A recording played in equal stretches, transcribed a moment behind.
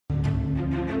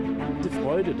echte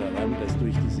Freude daran, dass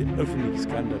durch diese öffentliche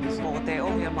Skandalisierung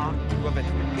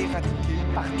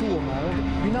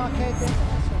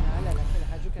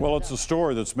Well, it's a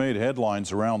story that's made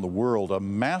headlines around the world, a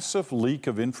massive leak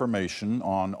of information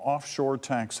on offshore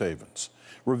tax havens,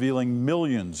 revealing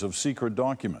millions of secret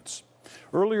documents.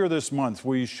 Earlier this month,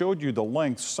 we showed you the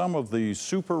lengths some of the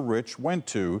super rich went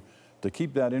to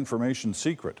keep that information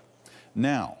secret.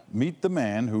 Now, meet the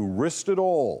man who risked it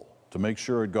all to make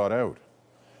sure it got out.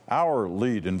 Our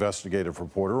lead investigative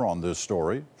reporter on this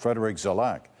story, Frederick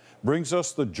Zelak, brings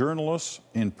us the journalists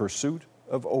in pursuit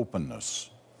of openness.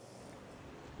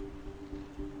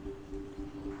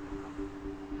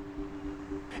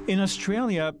 In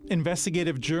Australia,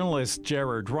 investigative journalist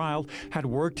Gerard Ryle had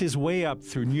worked his way up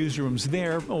through newsrooms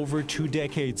there over 2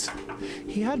 decades.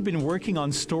 He had been working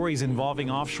on stories involving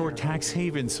offshore tax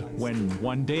havens when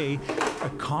one day a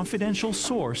confidential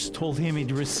source told him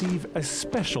he'd receive a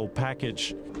special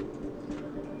package.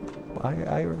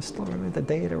 I still remember the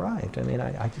day it arrived. I mean,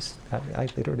 I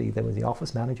literally, there was the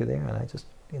office manager there, and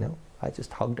I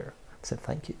just hugged her and said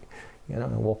thank you. And I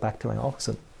walked back to my office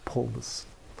and pulled this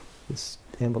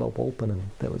envelope open, and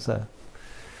there was a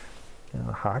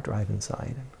hard drive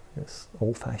inside, and this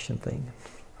old-fashioned thing.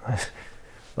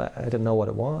 But I didn't know what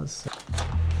it was.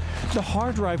 The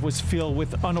hard drive was filled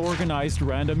with unorganized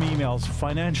random emails,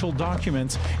 financial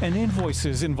documents, and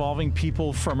invoices involving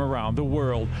people from around the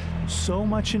world. So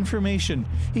much information,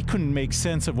 he couldn't make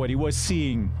sense of what he was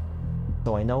seeing.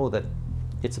 So I know that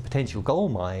it's a potential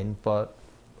gold mine, but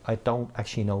I don't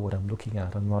actually know what I'm looking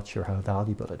at. I'm not sure how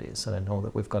valuable it is, and I know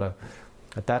that we've got to,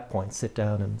 at that point, sit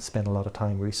down and spend a lot of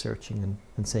time researching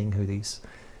and seeing who these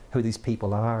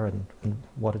people are and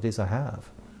what it is I have.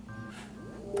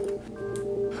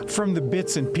 From the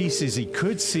bits and pieces he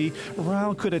could see,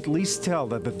 Ryle could at least tell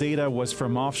that the data was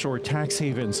from offshore tax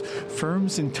havens,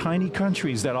 firms in tiny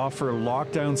countries that offer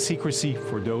lockdown secrecy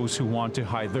for those who want to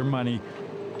hide their money.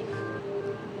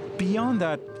 Beyond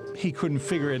that, he couldn't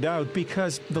figure it out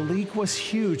because the leak was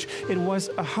huge. It was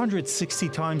 160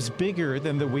 times bigger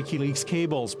than the WikiLeaks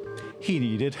cables. He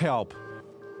needed help.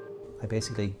 I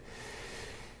basically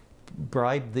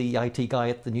bribed the IT guy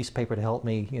at the newspaper to help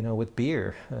me, with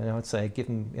beer. And I would say, give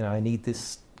him, I need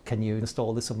this. Can you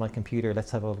install this on my computer?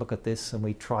 Let's have a look at this. And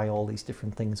we try all these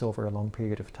different things over a long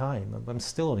period of time. I'm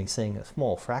still only seeing a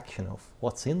small fraction of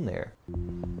what's in there.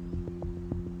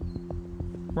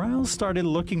 Ryle started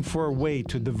looking for a way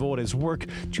to devote his work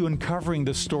to uncovering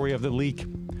the story of the leak.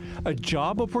 A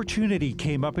job opportunity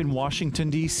came up in Washington,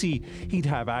 D.C. He'd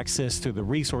have access to the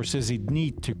resources he'd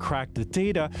need to crack the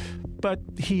data, but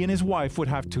he and his wife would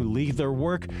have to leave their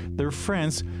work, their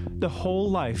friends, the whole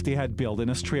life they had built in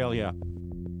Australia.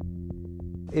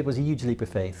 It was a huge leap of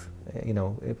faith.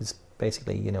 It was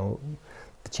basically, the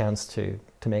chance to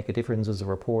make a difference as a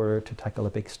reporter, to tackle a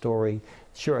big story.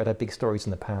 Sure, I'd had big stories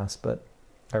in the past, but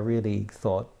I really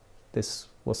thought this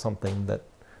was something that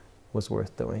was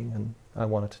worth doing, and I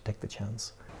wanted to take the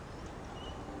chance.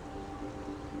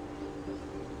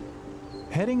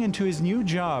 Heading into his new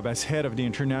job as head of the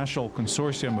International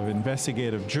Consortium of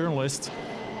Investigative Journalists,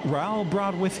 Ryle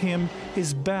brought with him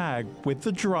his bag with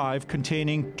the drive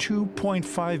containing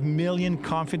 2.5 million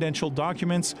confidential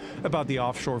documents about the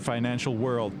offshore financial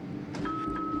world.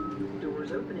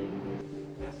 Doors opening.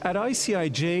 At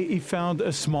ICIJ, he found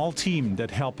a small team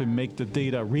that helped him make the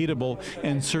data readable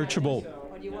and searchable.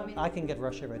 I can get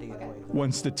Russia ready anyway.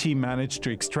 Once the team managed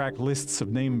to extract lists of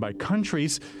names by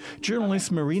countries,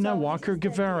 journalist Marina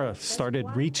Walker-Guevara started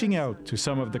reaching out to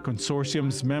some of the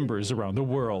consortium's members around the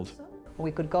world.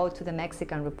 We could go to the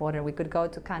Mexican reporter, we could go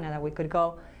to Canada, we could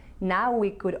go. Now we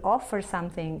could offer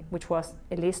something which was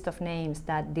a list of names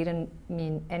that didn't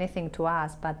mean anything to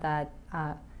us, but that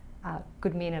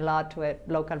could mean a lot to a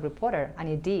local reporter, and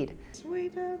it did.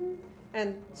 Sweden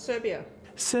and Serbia.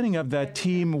 Setting up that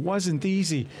team wasn't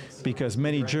easy because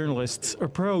many journalists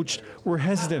approached were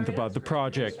hesitant about the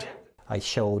project. I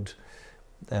showed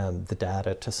the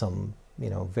data to some,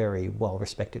 very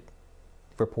well-respected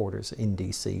reporters in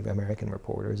DC, American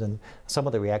reporters, and some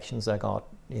of the reactions I got,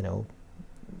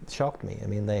 shocked me. I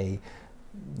mean, they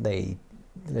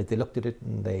looked at it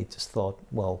and they just thought,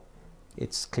 well,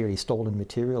 it's clearly stolen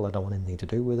material, I don't want anything to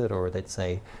do with it, or they'd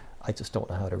say, I just don't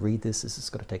know how to read this is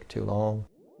going to take too long.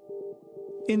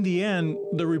 In the end,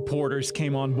 the reporters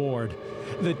came on board.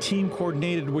 The team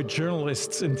coordinated with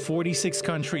journalists in 46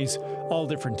 countries, all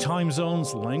different time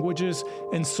zones, languages,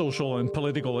 and social and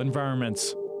political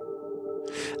environments.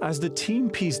 As the team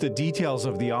pieced the details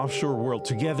of the offshore world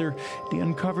together, they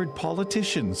uncovered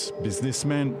politicians,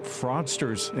 businessmen,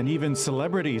 fraudsters, and even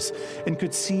celebrities, and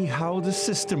could see how the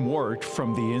system worked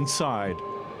from the inside.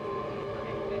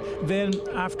 Then,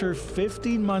 after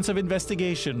 15 months of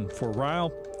investigation, for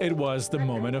Ryle, it was the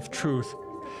moment of truth.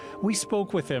 We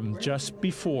spoke with him just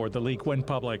before the leak went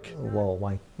public. Well,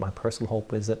 my personal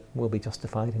hope is that we'll be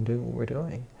justified in doing what we're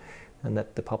doing, and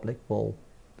that the public will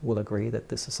agree that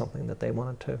this is something that they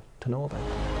wanted to know about.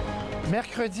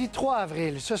 Mercredi 3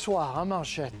 avril, ce soir, en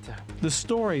manchette. The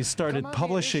story started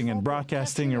publishing and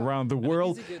broadcasting around the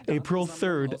world April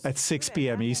 3rd at 6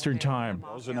 p.m. Eastern Time.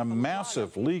 In a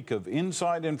massive leak of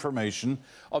inside information.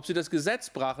 Ob sie das Gesetz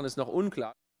brachen, ist noch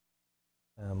unklar.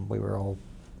 We were all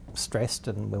stressed,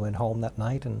 and we went home that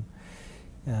night, and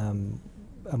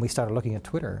we started looking at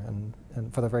Twitter,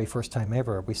 and for the very first time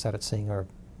ever, we started seeing our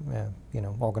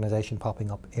organisation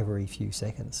popping up every few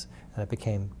seconds, and it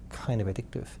became kind of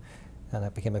addictive. And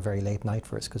it became a very late night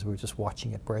for us because we were just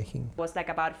watching it breaking. It was like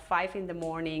about 5 in the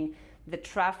morning. The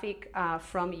traffic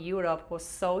from Europe was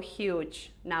so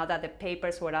huge now that the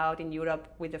papers were out in Europe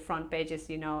with the front pages,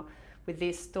 with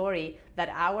this story, that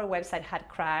our website had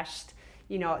crashed.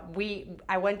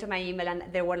 I went to my email and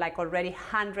there were like already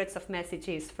hundreds of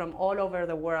messages from all over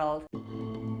the world.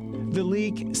 The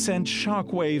leak sent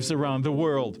shockwaves around the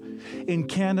world. In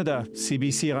Canada,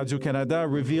 CBC Radio-Canada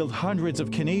revealed hundreds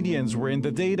of Canadians were in the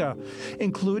data,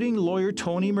 including lawyer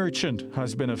Tony Merchant,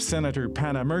 husband of Senator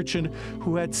Panna Merchant,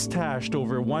 who had stashed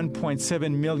over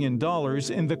 $1.7 million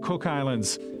in the Cook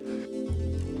Islands.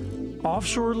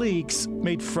 Offshore leaks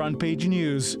made front-page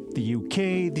news. The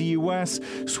UK, the US,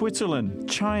 Switzerland,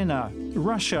 China,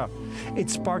 Russia. It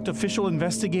sparked official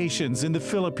investigations in the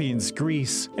Philippines,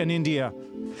 Greece, and India,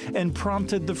 and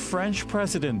prompted the French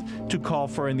president to call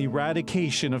for an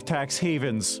eradication of tax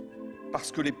havens. Parce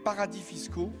que les paradis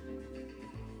fiscaux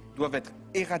doivent être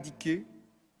éradiqués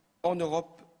en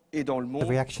Europe et dans le monde. The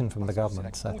reaction from the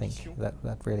governments, I think,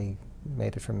 that really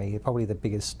made it for me. Probably the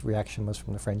biggest reaction was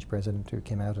from the French president, who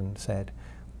came out and said,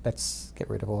 let's get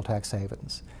rid of all tax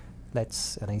havens.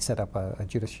 And he set up a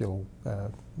judicial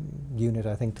unit,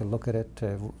 I think, to look at it,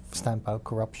 to stamp out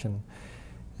corruption.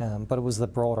 But it was the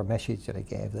broader message that he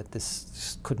gave, that this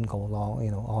just couldn't go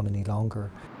on any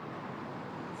longer.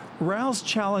 Ryle's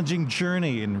challenging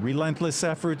journey and relentless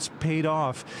efforts paid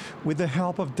off with the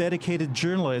help of dedicated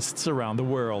journalists around the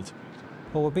world.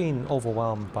 Well, we're being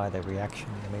overwhelmed by the reaction.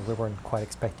 I mean, we weren't quite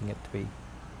expecting it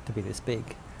to be this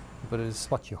big, but it's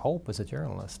what you hope as a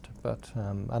journalist. But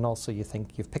and also you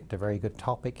think you've picked a very good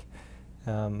topic.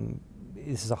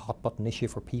 This is a hot-button issue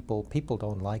for people. People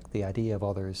don't like the idea of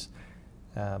others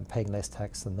paying less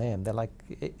tax than them. They like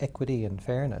equity and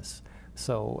fairness.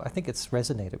 So I think it's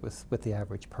resonated with the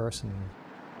average person.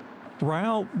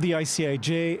 Ryle, the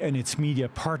ICIJ, and its media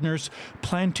partners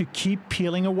plan to keep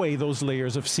peeling away those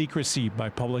layers of secrecy by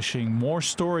publishing more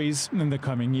stories in the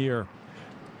coming year.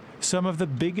 Some of the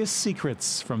biggest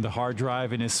secrets from the hard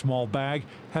drive in his small bag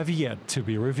have yet to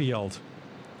be revealed.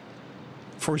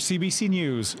 For CBC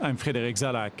News, I'm Frédéric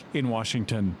Zalac in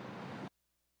Washington.